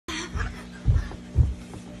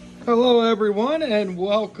Hello everyone and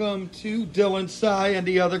welcome to Dylan, Cy, and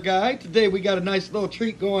the other guy. Today we got a nice little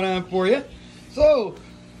treat going on for you. So,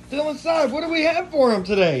 Dylan, Cy, what do we have for him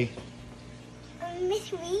today? A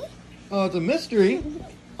mystery. Oh, it's a mystery?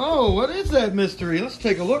 Oh, what is that mystery? Let's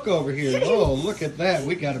take a look over here. Oh, look at that.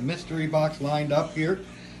 We got a mystery box lined up here.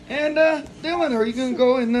 And, Dylan, are you going to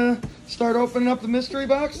go and start opening up the mystery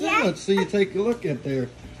box then? Yeah. Let's see you take a look at there.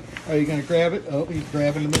 Are you going to grab it? Oh, he's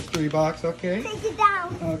grabbing the mystery box. Okay. Take it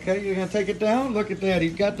down. Okay, you're going to take it down? Look at that.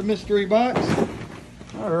 He's got the mystery box.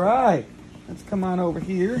 All right. Let's come on over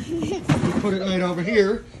here. We put it right over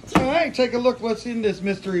here. All right, take a look what's in this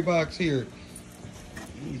mystery box here.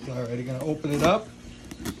 He's already going to open it up.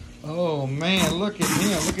 Oh, man, look at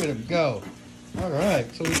him. Look at him go. All right,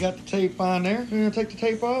 so we got the tape on there. You going to take the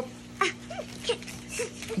tape off?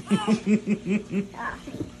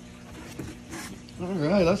 All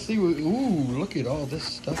right, let's see. Ooh, look at all this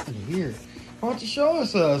stuff in here. Why don't you show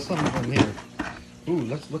us some of them here? Ooh,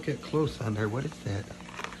 let's look at close on there. What is that?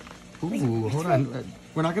 Ooh, hold on.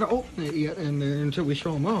 We're not going to open it yet in there until we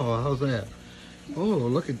show them. Oh, how's that? Oh,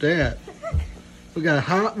 look at that. We got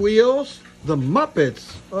Hot Wheels, the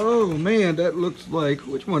Muppets. Oh, man, that looks like...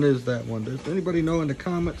 Which one is that one? Does anybody know in the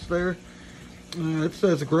comments there? It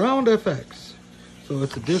says Ground FX. So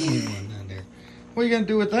it's a Disney one down there. What are you going to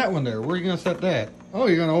do with that one there? Where are you going to set that? Oh,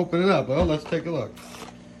 you're going to open it up. Oh, let's take a look.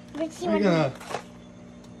 Which Are one? you going to...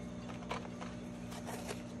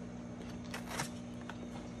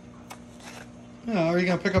 Oh, are you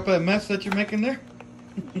going to pick up that mess that you're making there?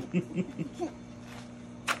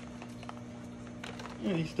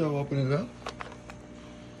 Yeah, you still open it up.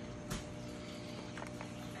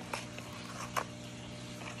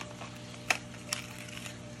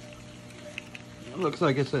 It looks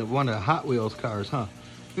like it's one of the Hot Wheels cars, huh? What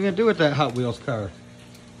are you going to do with that Hot Wheels car?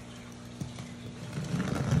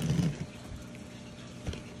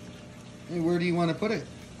 Hey, where do you want to put it?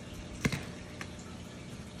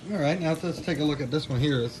 All right, now let's take a look at this one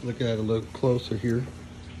here. Let's look at it a little closer here.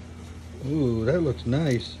 Ooh, that looks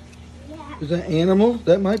nice. Yeah. Is that animal?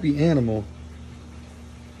 That might be animal.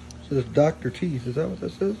 It says Dr. Teeth. Is that what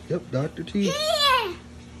that says? Yep, Dr. Teeth. Yeah.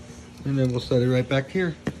 And then we'll set it right back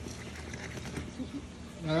here.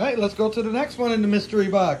 All right, let's go to the next one in the mystery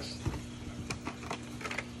box.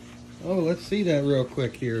 Oh, let's see that real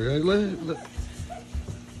quick here.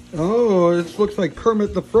 Oh, this looks like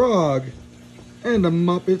Kermit the Frog. And the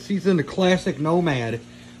Muppets. He's in the classic Nomad.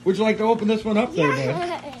 Would you like to open this one up there,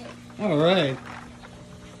 bud? All right.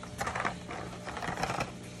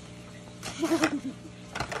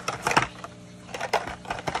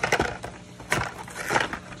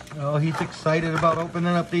 Oh, he's excited about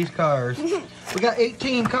opening up these cars. We got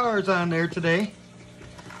 18 cars on there today.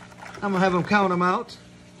 I'm going to have him count them out.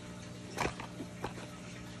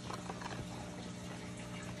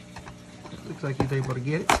 Looks like he's able to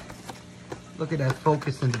get it. Look at that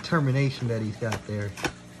focus and determination that he's got there.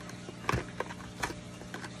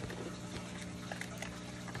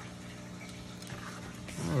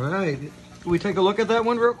 All right. Can we take a look at that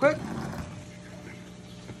one real quick?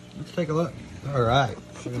 Let's take a look. All right.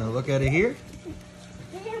 We're going to look at it here.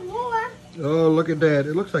 There's more. Oh, look at that.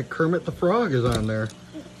 It looks like Kermit the Frog is on there.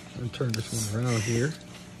 Let me turn this one around here.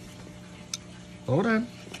 Hold on.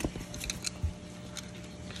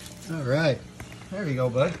 All right. There you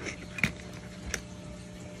go, bud.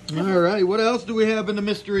 All right. What else do we have in the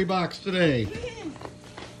mystery box today?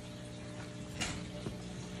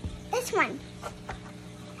 This one.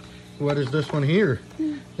 What is this one here?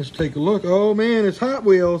 Let's take a look. Oh, man, it's Hot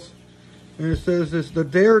Wheels. And it says it's the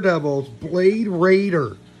Daredevil's Blade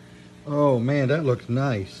Raider. Oh, man, that looks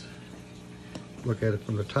nice. Look at it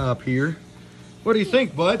from the top here. What do you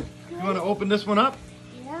think, bud? You want to open this one up?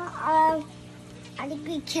 Yeah, I think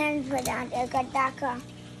we can put on the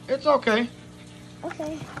It's okay.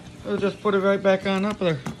 Okay. We'll just put it right back on up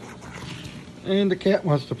there. And the cat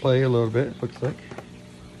wants to play a little bit, it looks like.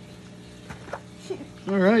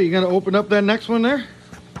 All right, you going to open up that next one there?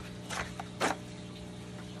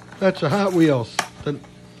 That's a Hot Wheels. The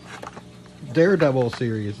Daredevil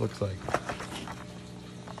series, looks like.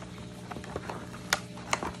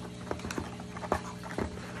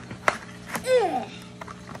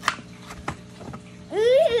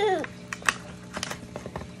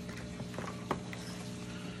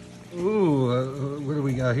 Ooh, what do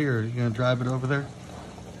we got here? You gonna drive it over there?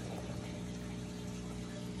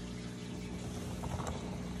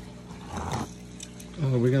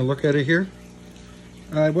 Oh, we're gonna look at it here?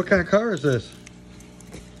 All right, what kind of car is this?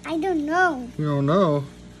 I don't know. You don't know?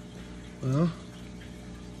 Well,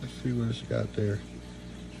 let's see what it's got there.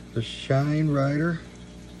 The Shine Rider.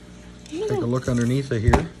 Take a look underneath it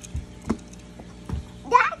here.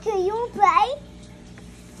 That's a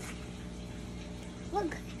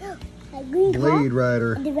Blade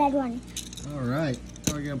Rider. The red one. All right.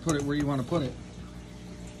 Now we're going to put it where you want to put it.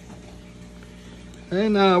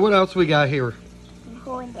 And what else we got here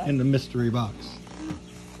in the mystery box?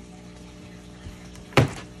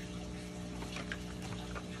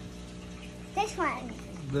 This one.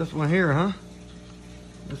 This one here, huh?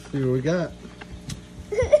 Let's see what we got.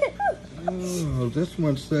 Oh, this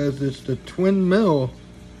one says it's the twin mill.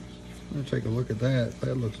 Let me take a look at that.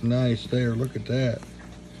 That looks nice there. Look at that.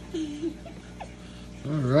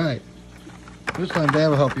 All right. This time Dad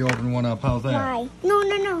will help you open one up. How's that? Why? No,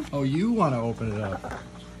 no, no. Oh, you want to open it up.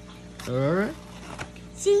 All right.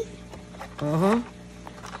 See? Uh-huh.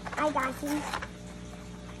 I got you.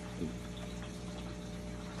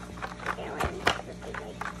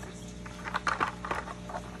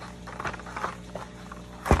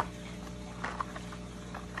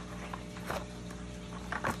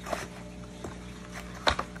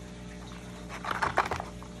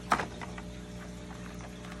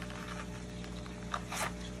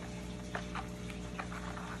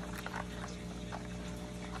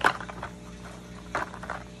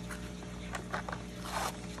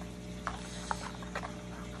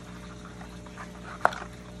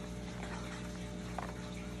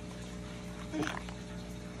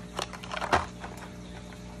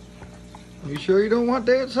 You sure you don't want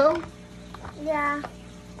Dad's help? Yeah.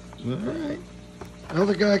 All right.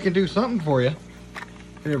 Another guy can do something for you.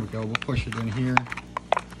 There we go. We'll push it in here.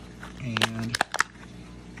 And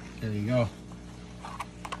there you go.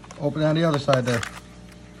 Open on the other side there.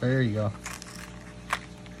 There you go.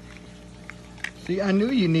 See, I knew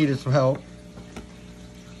you needed some help.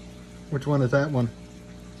 Which one is that one?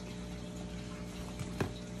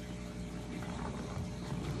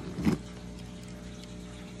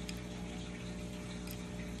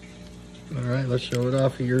 All right, let's show it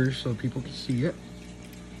off here so people can see it.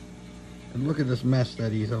 And look at this mess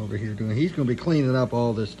that he's over here doing. He's going to be cleaning up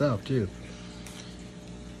all this stuff too.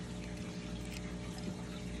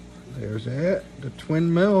 There's that, the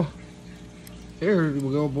twin mill. There we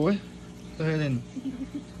go, boy. Go ahead and...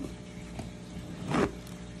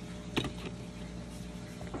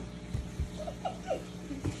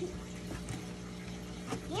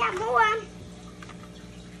 Yeah, more.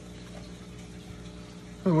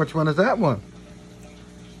 Which one is that one?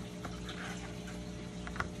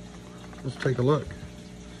 Let's take a look.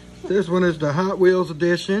 This one is the Hot Wheels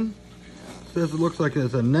edition. It says it looks like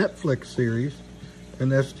it's a Netflix series.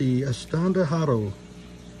 And that's the Estanda Haro.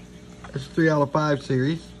 It's 3 out of 5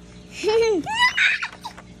 series.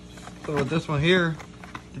 So with this one here,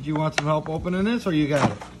 did you want some help opening this or you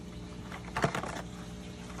got it?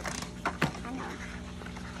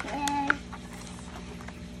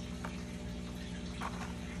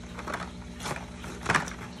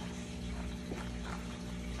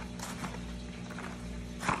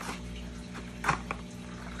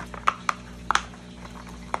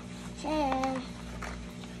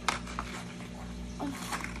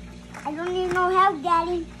 I don't need no help,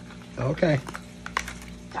 Daddy. Okay.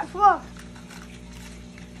 Let's look.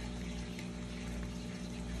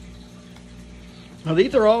 Now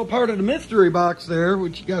these are all part of the mystery box there,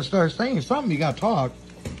 which you gotta start saying something, you gotta talk.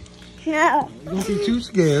 No. Don't be too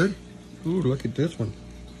scared. Ooh, look at this one.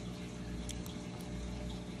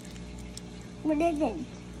 What is it?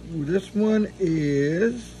 Ooh, this one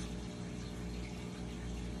is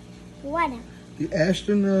What? the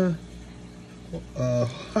Ashton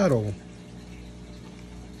Huddle.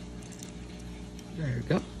 There you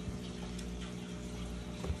go.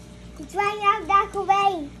 It's right out that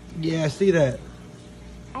away. Yeah, I see that.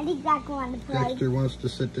 I think that go on the plate. Dexter wants to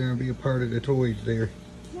sit there and be a part of the toys there.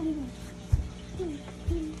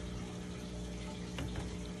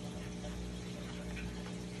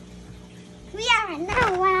 We have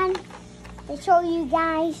another one to show you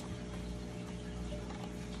guys.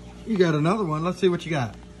 You got another one. Let's see what you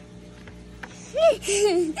got.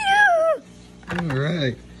 All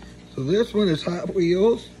right. So this one is Hot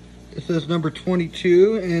Wheels. It says number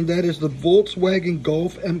 22, and that is the Volkswagen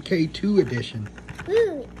Golf MK2 edition.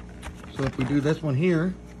 Ooh. So if we do this one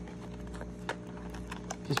here,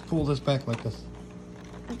 just pull this back like this.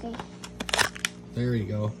 Okay. There you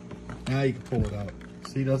go. Now you can pull it out.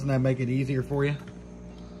 See, doesn't that make it easier for you?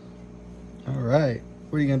 All right.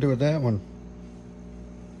 What are you going to do with that one?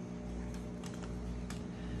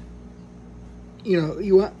 You know,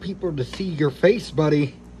 you want people to see your face,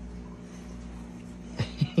 buddy.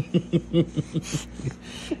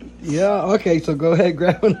 Yeah, okay, so go ahead,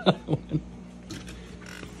 grab another one.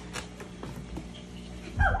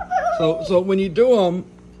 So when you do them,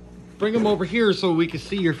 bring them over here so we can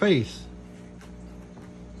see your face.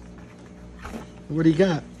 What do you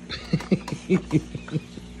got?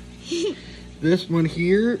 This one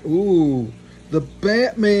here, ooh, the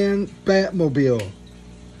Batman Batmobile.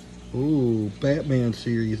 Ooh, Batman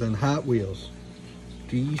series on Hot Wheels.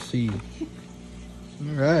 DC.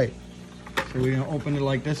 All right. So we're gonna open it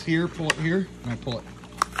like this here, pull it here, and I pull it.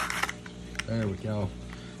 There we go.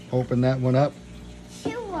 Open that one up.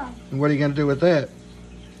 Sure. And what are you gonna do with that?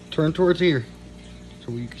 Turn towards here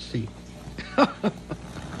so you can see.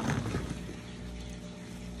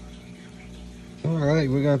 All right,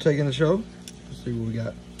 we're gonna take in the show. Let's see what we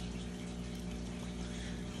got.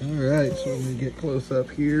 All right, so we're gonna get close up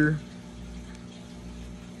here.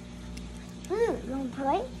 Ooh, you wanna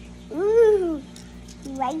play? Ooh,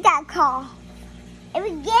 you like that car? It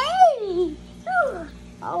was gay. Ooh.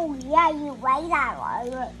 Oh yeah, you like that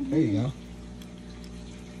one. There you go.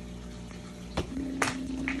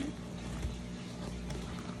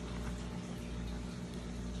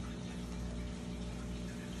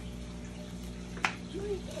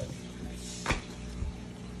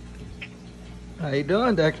 How you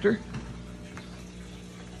doing, Dexter?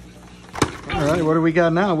 All right, what do we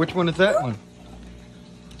got now? Which one is that one?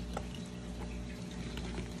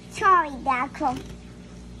 Sorry, Dexter.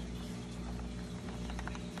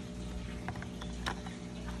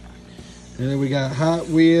 And then we got Hot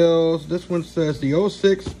Wheels. This one says the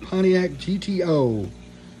 06 Pontiac GTO.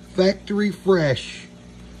 Factory fresh.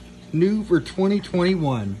 New for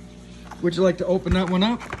 2021. Would you like to open that one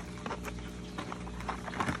up?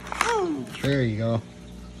 There you go.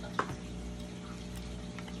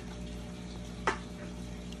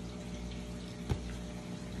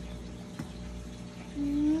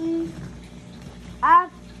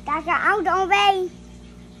 Dexter, out the way.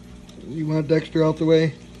 You want Dexter out the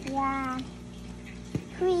way? Yeah.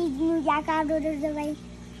 Please move Dexter out of the way.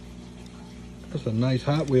 That's a nice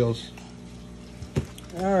Hot Wheels.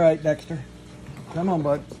 All right, Dexter. Come on,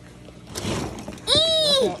 bud.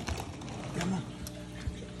 Come on.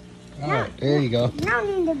 All right, there you go. No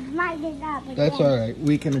need to mic it up again. That's all right.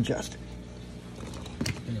 We can adjust it.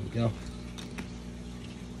 There we go.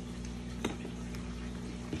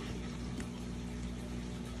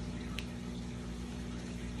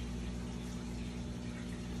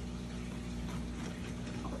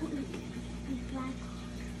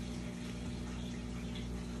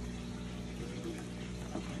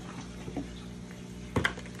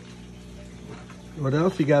 What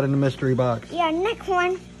else you got in the mystery box? Yeah, next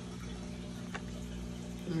one.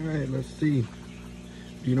 All right, let's see.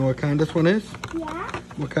 Do you know what kind this one is? Yeah.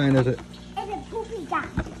 What kind is it? It's a poopy dog.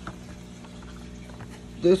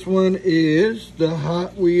 This one is the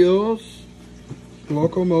Hot Wheels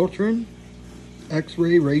Locomotion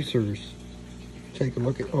X-Ray Racers. Take a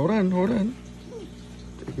look at, hold on.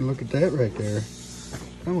 Take a look at that right there.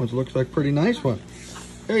 That one looks like a pretty nice one.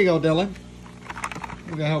 There you go, Dylan.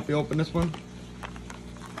 I'm gonna help you open this one.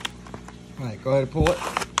 All right, go ahead and pull it.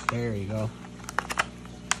 There you go.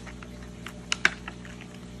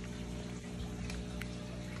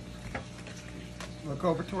 Look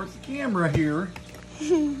over towards the camera here.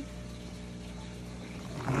 You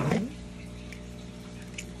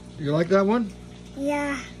like that one?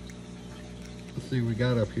 Yeah. Let's see what we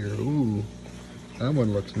got up here. Ooh, that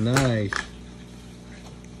one looks nice.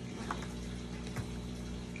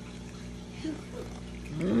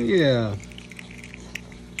 Oh yeah.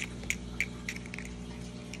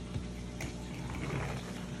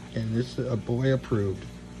 And this is a boy approved.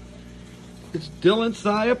 It's Dylan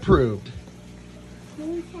Sy approved.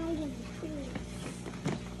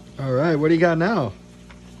 All right, what do you got now?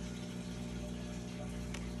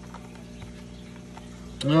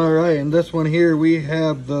 All right, and this one here we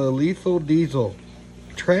have the Lethal Diesel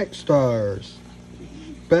Track Stars.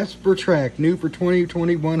 Best for track, new for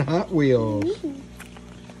 2021 Hot Wheels.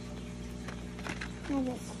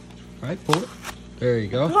 All right, pull it. There you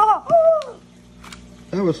go.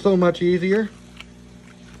 That was so much easier.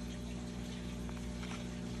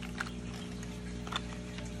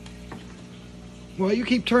 Well, you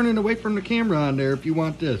keep turning away from the camera on there if you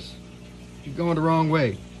want this. You're going the wrong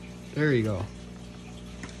way. There you go.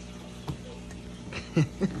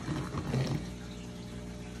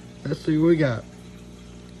 Let's see what we got.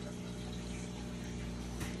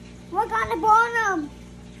 Look on the bottom.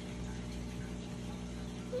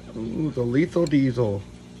 Ooh, the Lethal Diesel.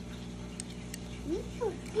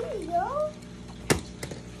 Lethal Diesel?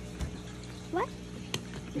 What?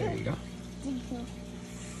 There you go. Diesel.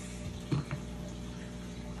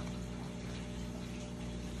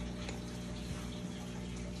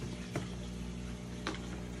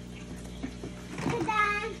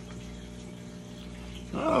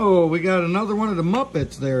 Oh, we got another one of the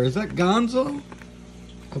Muppets there. Is that Gonzo?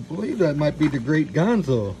 I believe that might be the Great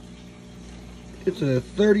Gonzo. It's a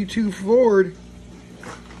 32 Ford.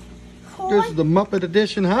 This is the Muppet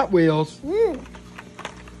Edition Hot Wheels.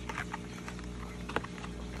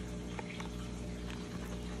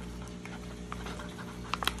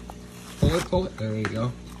 Pull it, pull it. There you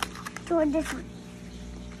go. Toward this one.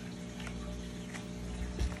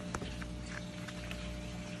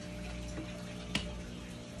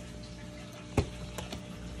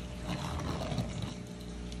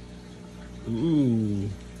 Ooh.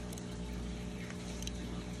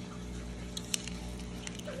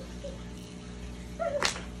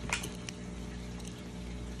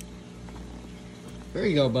 There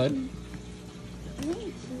you go, bud.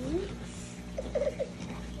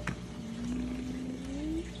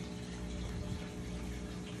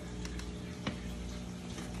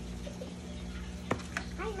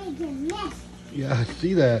 I'm making a mess. Yeah, I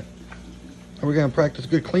see that. And we're gonna practice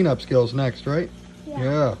good cleanup skills next, right?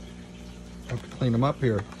 Yeah. Have to clean them up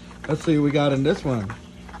here. Let's see what we got in this one.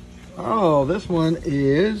 Oh, this one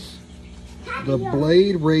is the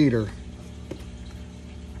Blade Raider.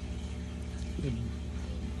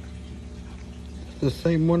 The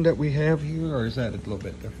same one that we have here, or is that a little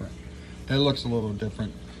bit different? That looks a little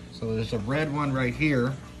different. So there's a red one right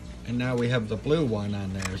here, and now we have the blue one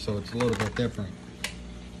on there, so it's a little bit different.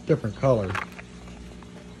 Different color.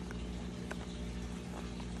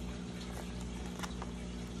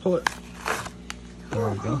 Pull it. There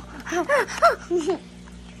we go.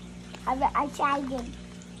 I tried it.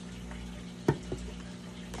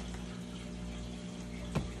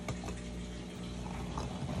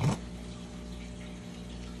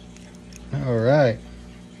 All right.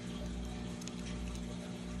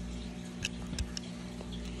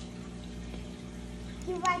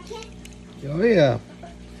 You like it? Oh yeah.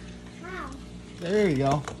 Wow. There you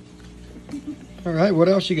go. All right, what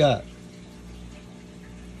else you got?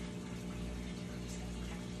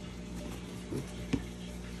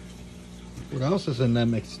 What else is in that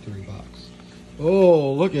mystery box?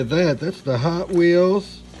 Oh, look at that. That's the Hot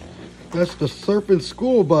Wheels. That's the Serpent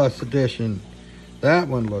School Bus Edition. That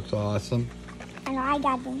one looks awesome. I know, I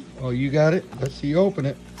got them. Oh, you got it? Let's see you open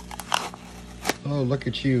it. Oh, look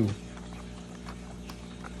at you.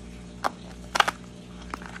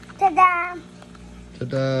 Ta-da!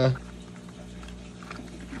 Ta-da.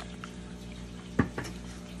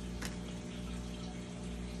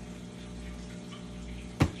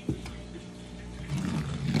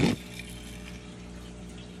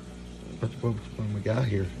 What one we got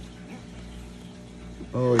here?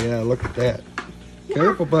 Oh yeah, look at that.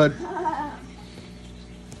 Careful, bud.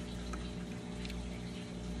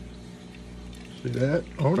 See that?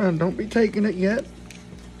 Hold on, don't be taking it yet.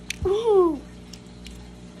 Ooh.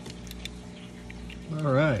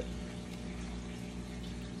 All right.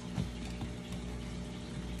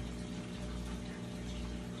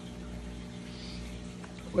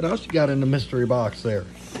 What else you got in the mystery box there?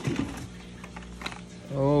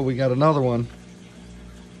 Oh, we got another one.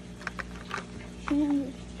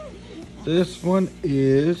 This one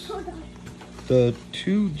is the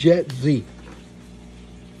 2-Jet Z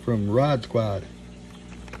from Rod Squad.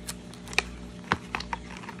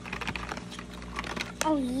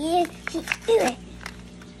 Oh yeah, do it.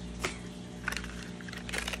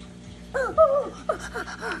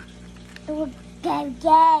 It was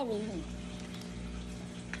Gary.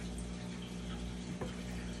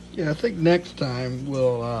 Yeah, I think next time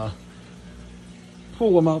we'll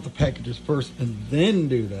pull them out the packages first and then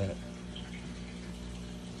do that.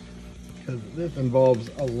 Because this involves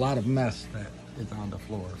a lot of mess that is on the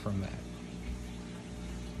floor from that.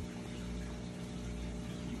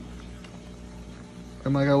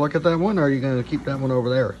 Am I going to look at that one, or are you going to keep that one over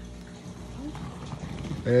there?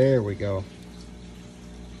 There we go.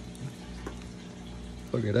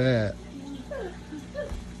 Look at that.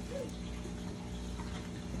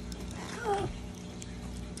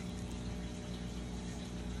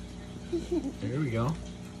 There we go.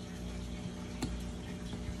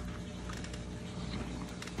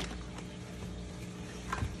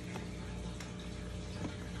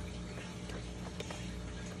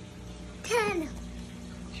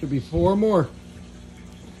 Should be 4 more.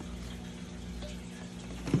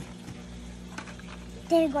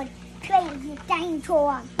 There you go. Crazy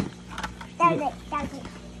dinosaur. That's it. That's it.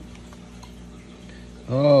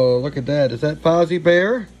 Oh, look at that. Is that Fozzie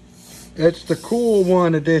Bear? It's the Cool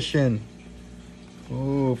One edition.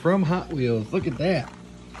 Oh, from Hot Wheels. Look at that.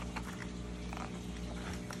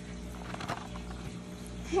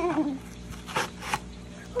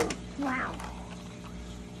 Wow.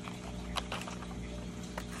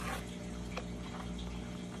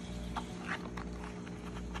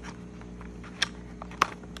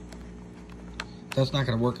 That's not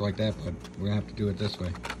going to work like that, bud. We're going to have to do it this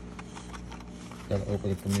way. Got to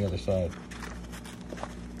open it from the other side.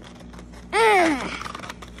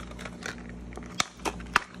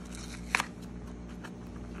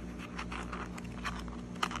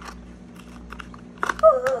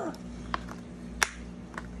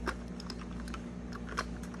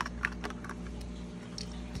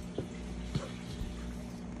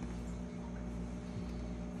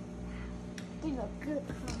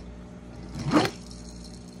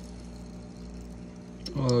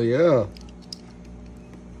 Oh, yeah.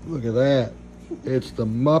 Look at that. It's the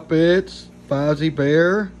Muppets, Fozzie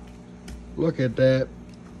Bear. Look at that.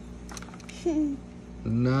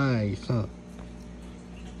 Nice, huh?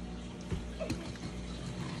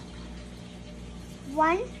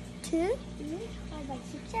 1, 2, 3, 4, 5,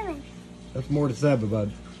 6, 7. That's more than 7,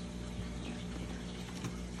 bud.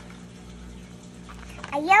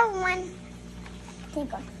 A yellow one.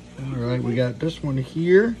 Take one. All right, we got this one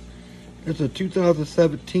here. It's a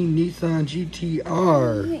 2017 Nissan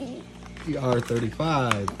GTR.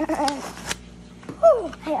 GR35.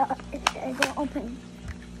 Oh, I don't open.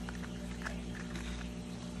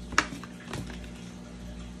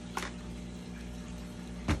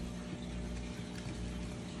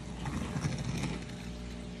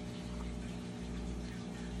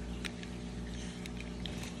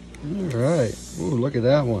 All right. Ooh, look at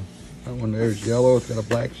that one. That one there's yellow. It's got a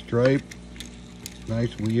black stripe.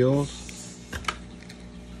 Nice wheels.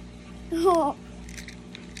 Oh.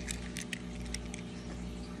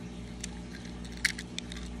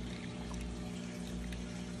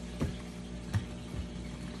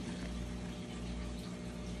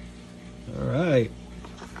 All right.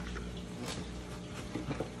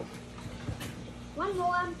 One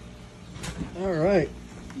more. All right.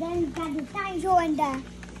 Then we got the dinosaur in there.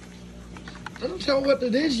 Doesn't tell what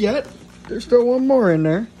it is yet. There's still one more in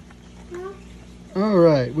there. Huh? All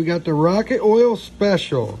right. We got the Rocket Oil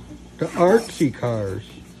Special. The Artsy cars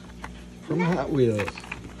from Hot Wheels.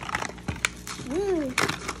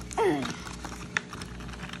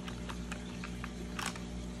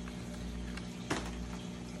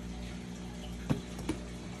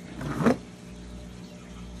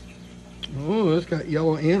 Oh, it's got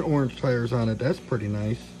yellow and orange tires on it. That's pretty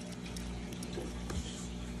nice.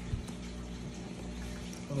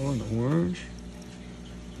 Oh, and orange.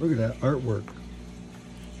 Look at that artwork.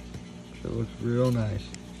 It looks real nice.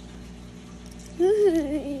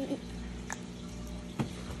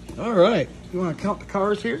 All right. You want to count the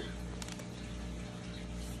cars here?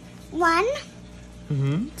 1,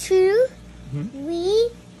 2, 3,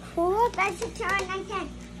 4, 5, 6, 7,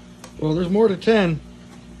 8, 9, 10. Well, there's more to 10.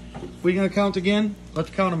 We gonna count again? Let's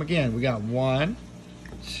count them again. We got 1,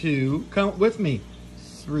 2. Count with me.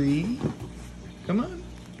 3. Come on.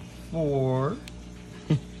 4,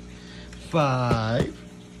 5,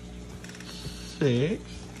 6,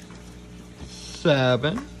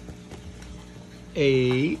 7,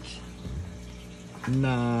 8,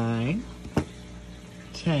 9,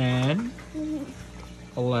 10,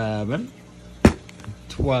 11,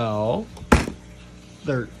 12,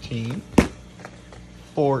 13,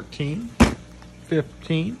 14,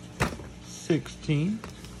 15, 16,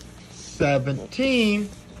 17.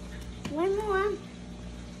 One more.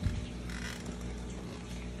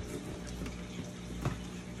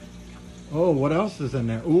 Oh, what else is in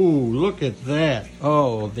there? Ooh, look at that.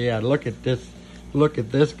 Oh, yeah, look at this. Look at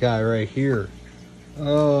this guy right here.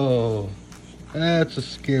 Oh, that's a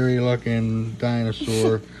scary looking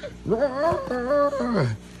dinosaur. What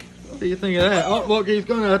do you think of that? Oh, look, he's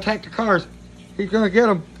going to attack the cars. He's going to get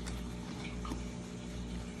them.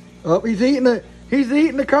 Oh, he's eating it. He's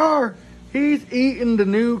eating the car. He's eating the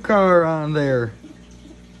new car on there.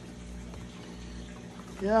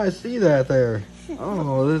 Yeah, I see that there.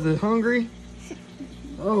 Oh, is it hungry?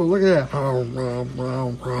 Oh, look at that.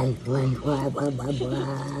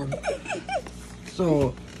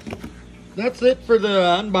 So, that's it for the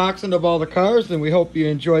unboxing of all the cars, and we hope you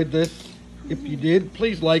enjoyed this. If you did,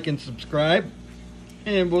 please like and subscribe.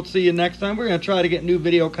 And we'll see you next time. We're going to try to get new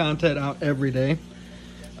video content out every day.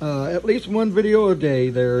 At least one video a day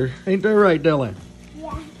there. Ain't that right, Dylan?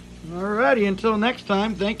 Yeah. Alrighty, until next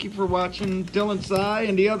time, thank you for watching Dylan Sy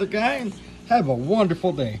and the other guy, and have a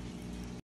wonderful day.